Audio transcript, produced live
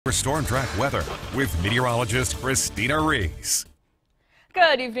For Storm Track weather with meteorologist Christina Reese.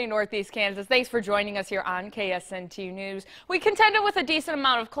 Good evening, Northeast Kansas. Thanks for joining us here on KSNT News. We contended with a decent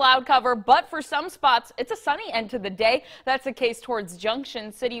amount of cloud cover, but for some spots, it's a sunny end to the day. That's the case towards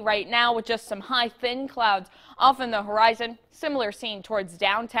Junction City right now with just some high, thin clouds off in the horizon. Similar scene towards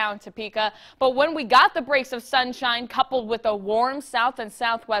downtown Topeka. But when we got the breaks of sunshine coupled with a warm south and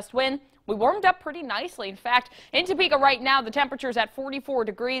southwest wind, we warmed up pretty nicely. In fact, in Topeka right now, the temperature is at 44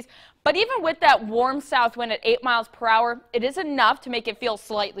 degrees. But even with that warm south wind at 8 miles per hour, it is enough to make it feel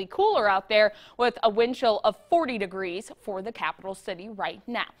slightly cooler out there with a wind chill of 40 degrees for the capital city right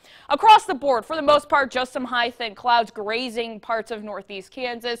now. Across the board, for the most part, just some high, thin clouds grazing parts of northeast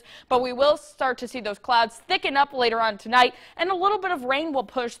Kansas. But we will start to see those clouds thicken up later on tonight, and a little bit of rain will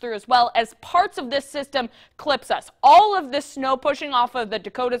push through as well as parts of this system clips us. All of this snow pushing off of the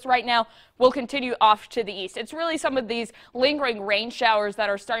Dakotas right now will continue off to the east. It's really some of these lingering rain showers that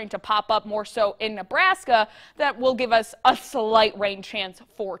are starting to pop up more so in Nebraska that will give us a slight rain chance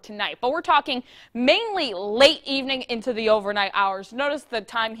for tonight. But we're talking mainly late evening into the overnight hours. Notice the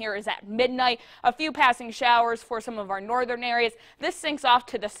time here is at midnight. A few passing showers for some of our northern areas. This sinks off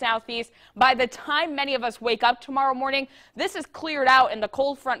to the southeast. By the time many of us wake up tomorrow morning, this is cleared out and the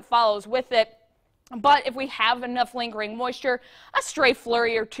cold front follows with it. But if we have enough lingering moisture, a stray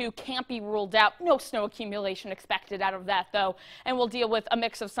flurry or two can't be ruled out. No snow accumulation expected out of that, though. And we'll deal with a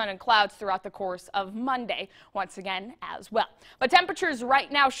mix of sun and clouds throughout the course of Monday once again as well. But temperatures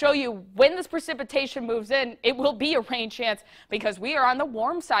right now show you when this precipitation moves in, it will be a rain chance because we are on the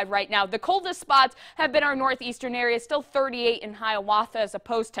warm side right now. The coldest spots have been our northeastern areas, still 38 in Hiawatha as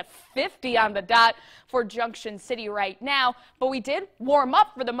opposed to 50 on the dot for Junction City right now. But we did warm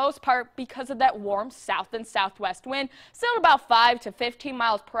up for the most part because of that warm south and southwest wind, still about 5 to 15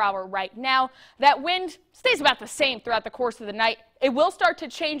 miles per hour right now. That wind stays about the same throughout the course of the night. It will start to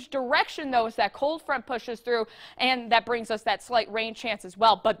change direction, though, as that cold front pushes through, and that brings us that slight rain chance as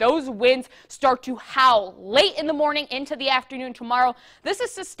well. But those winds start to howl late in the morning into the afternoon tomorrow. This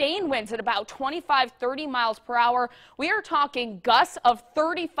is sustained winds at about 25, 30 miles per hour. We are talking gusts of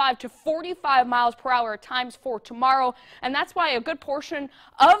 35 to 45 miles per hour at times for tomorrow, and that's why a good portion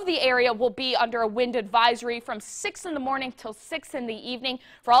of the area will be under a wind advisory from 6 in the morning till 6 in the evening.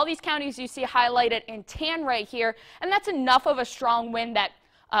 For all these counties you see highlighted in tan right here, and that's enough of a strong wind that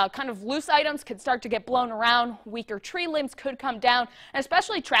kind of loose items could start to get blown around. Weaker tree limbs could come down, and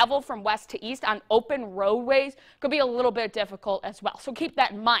especially travel from west to east on open roadways could be a little bit difficult as well. So keep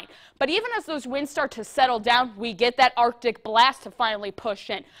that in mind. But even as those winds start to settle down, we get that Arctic blast to finally push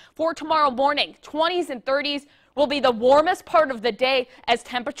in. For tomorrow morning, 20s and 30s will be the warmest part of the day as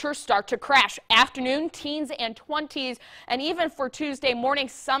temperatures start to crash. Afternoon, teens and 20s, and even for Tuesday morning,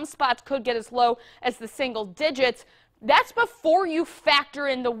 some spots could get as low as the single digits. That's before you factor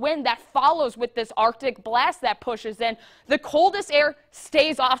in the wind that follows with this Arctic blast that pushes in. The coldest air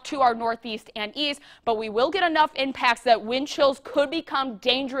stays off to our northeast and east, but we will get enough impacts that wind chills could become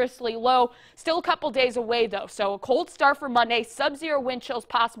dangerously low. Still a couple days away, though, so a cold start for Monday. Sub-zero wind chills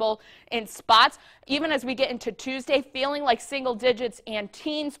possible in spots. Even as we get into Tuesday, feeling like single digits and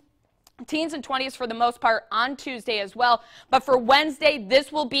teens and 20s for the most part on Tuesday as well. But for Wednesday,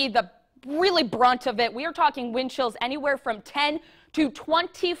 this will be the really brunt of it. We are talking wind chills anywhere from 10 to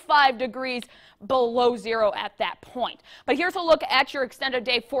 25 degrees below zero at that point. But here's a look at your extended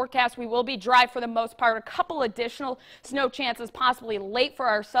day forecast. We will be dry for the most part. A couple additional snow chances possibly late for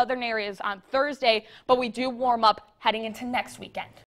our southern areas on Thursday, but we do warm up heading into next weekend.